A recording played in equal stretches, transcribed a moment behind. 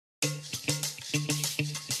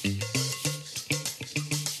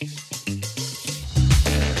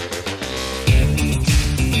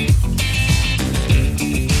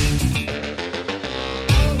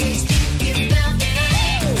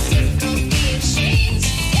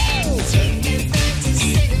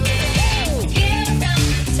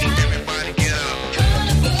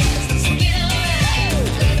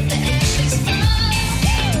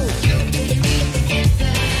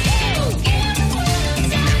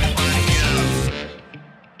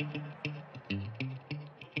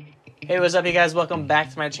Hey, what's up you guys? Welcome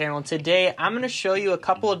back to my channel. Today I'm going to show you a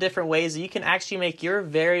couple of different ways that you can actually make your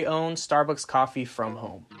very own Starbucks coffee from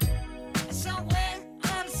home.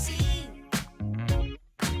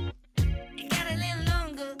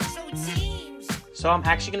 So I'm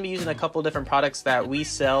actually going to be using a couple of different products that we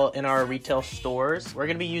sell in our retail stores. We're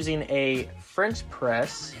going to be using a French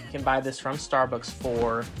press. You can buy this from Starbucks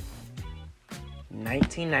for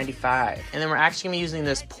 $19.95. And then we're actually going to be using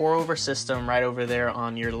this pour over system right over there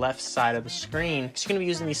on your left side of the screen. So you're going to be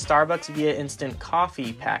using these Starbucks Via Instant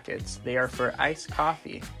Coffee packets. They are for iced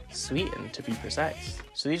coffee, sweetened to be precise.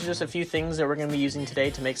 So these are just a few things that we're going to be using today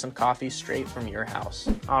to make some coffee straight from your house.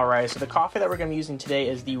 Alright, so the coffee that we're going to be using today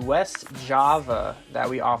is the West Java that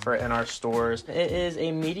we offer in our stores. It is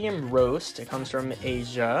a medium roast. It comes from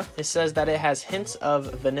Asia. It says that it has hints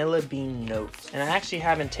of vanilla bean notes. And I actually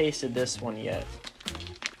haven't tasted this one yet.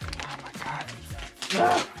 Oh my god.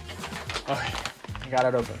 Okay, I got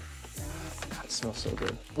it open. God, it smells so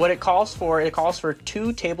good. What it calls for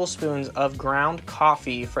 2 tablespoons of ground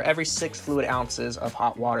coffee for every 6 fluid ounces of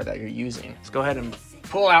hot water that you're using. Let's go ahead and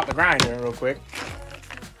pull out the grinder real quick.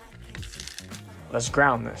 Let's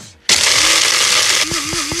ground this.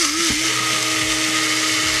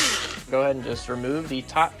 Go ahead and just remove the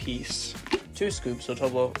top piece. 2 scoops, so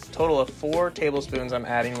total of 4 tablespoons I'm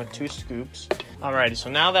adding with 2 scoops. Alrighty, so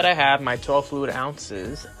now that I have my 12 fluid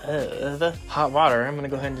ounces of hot water, I'm gonna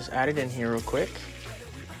go ahead and just add it in here real quick.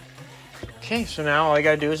 Okay, so now all I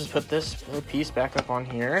gotta do is just put this little piece back up on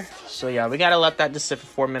here. So yeah, we gotta let that just sit for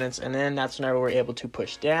 4 minutes, and then that's whenever we're able to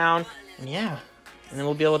push down, and yeah, and then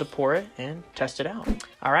we'll be able to pour it and test it out.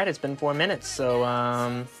 Alright, it's been 4 minutes, so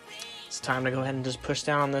it's time to go ahead and just push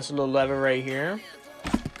down on this little lever right here.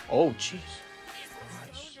 Oh, jeez.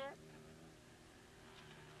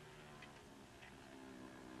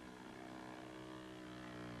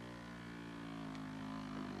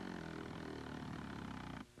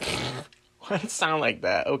 Why did it sound like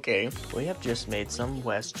that? Okay. We have just made some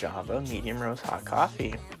West Java medium roast hot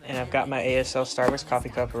coffee. And I've got my ASL Starbucks coffee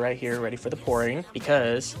cup right here ready for the pouring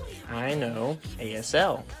because I know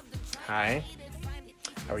ASL. Hi.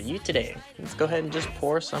 How are you today? Let's go ahead and just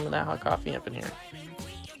pour some of that hot coffee up in here.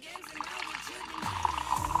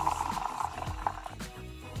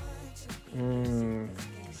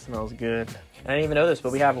 Smells good. I didn't even know this,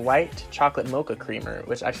 but we have white chocolate mocha creamer,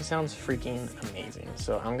 which actually sounds freaking amazing.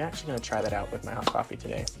 So I'm actually going to try that out with my hot coffee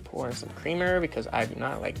today. Pour in some creamer because I do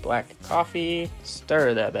not like black coffee.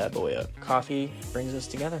 Stir that bad boy up. Coffee brings us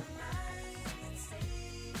together.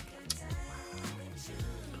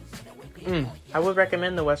 I would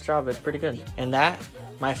recommend the West Java. It's pretty good. And that,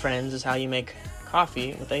 my friends, is how you make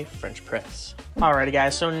coffee with a French press. Alrighty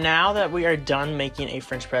guys, so now that we are done making a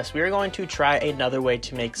French press, we are going to try another way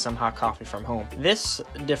to make some hot coffee from home. This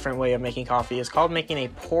different way of making coffee is called making a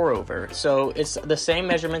pour over. So it's the same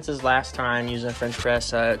measurements as last time using a French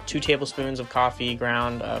press, 2 tablespoons of coffee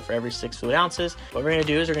ground for every 6 fluid ounces. What we're going to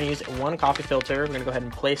do is we're going to use 1 coffee filter. We're going to go ahead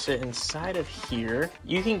and place it inside of here.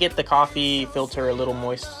 You can get the coffee filter a little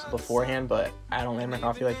moist beforehand, but I don't like my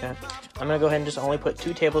coffee like that. I'm going to go ahead and just only put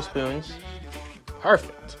 2 tablespoons.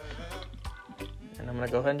 Perfect. And I'm going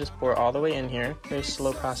to go ahead and just pour all the way in here. Very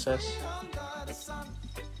slow process. What's going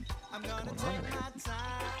on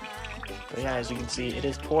there? But yeah, as you can see, it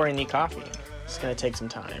is pouring the coffee. It's going to take some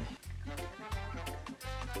time.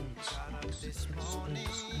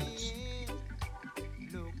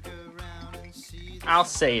 I'll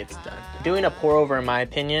say it's done. Doing a pour over, in my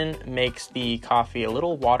opinion, makes the coffee a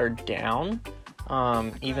little watered down.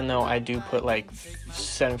 Even though I do put like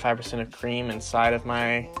 75% of cream inside of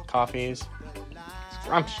my coffees. It's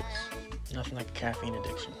scrumptious. Nothing like a caffeine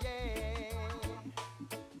addiction.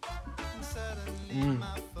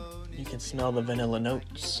 You can smell the vanilla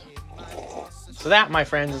notes. So that, my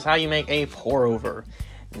friends, is how you make a pour over.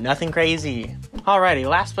 Nothing crazy. Alrighty,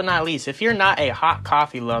 last but not least, if you're not a hot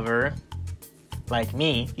coffee lover like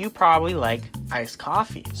me, you probably like iced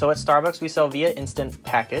coffee. So at Starbucks, we sell Via Instant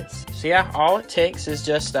packets. So yeah, all it takes is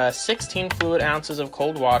just 16 fluid ounces of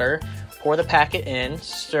cold water. Pour the packet in,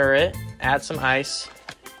 stir it, add some ice,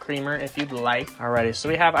 creamer if you'd like. Alrighty, so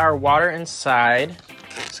we have our water inside.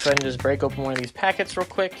 Let's go ahead and just break open one of these packets real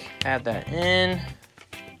quick. Add that in.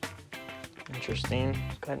 Interesting.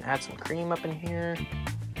 Let's go ahead and add some cream up in here.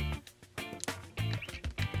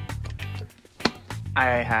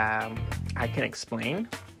 I can explain,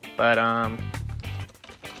 but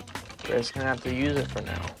we're just gonna have to use it for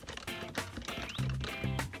now.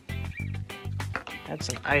 Add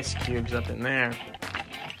some ice cubes up in there.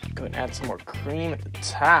 Go ahead and add some more cream at the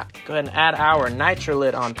top. Go ahead and add our nitro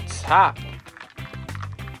lid on top.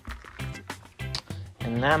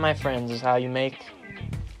 And that, my friends, is how you make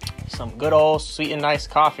some good old sweet and nice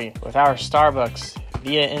coffee with our Starbucks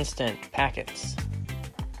via instant packets.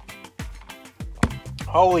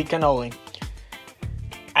 Holy cannoli.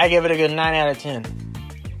 I give it a good 9 out of 10.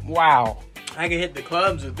 Wow. I can hit the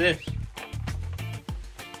clubs with this.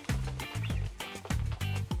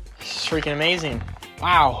 It's freaking amazing.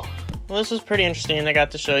 Wow. Well, this was pretty interesting. I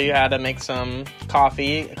got to show you how to make some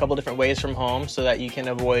coffee a couple different ways from home so that you can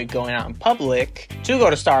avoid going out in public to go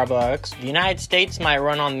to Starbucks. The United States might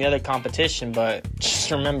run on the other competition, but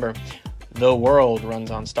just remember, the world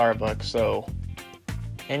runs on Starbucks, so...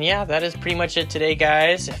 And yeah, that is pretty much it today,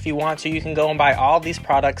 guys. If you want to, you can go and buy all these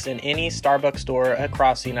products in any Starbucks store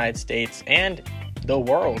across the United States and the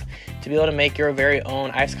world to be able to make your very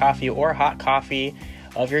own iced coffee or hot coffee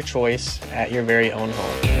of your choice at your very own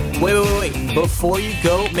home. Wait. Before you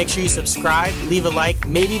go, make sure you subscribe, leave a like,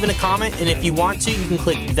 maybe even a comment, and if you want to, you can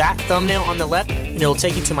click that thumbnail on the left, and it'll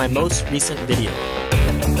take you to my most recent video.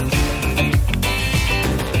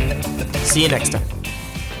 See you next time.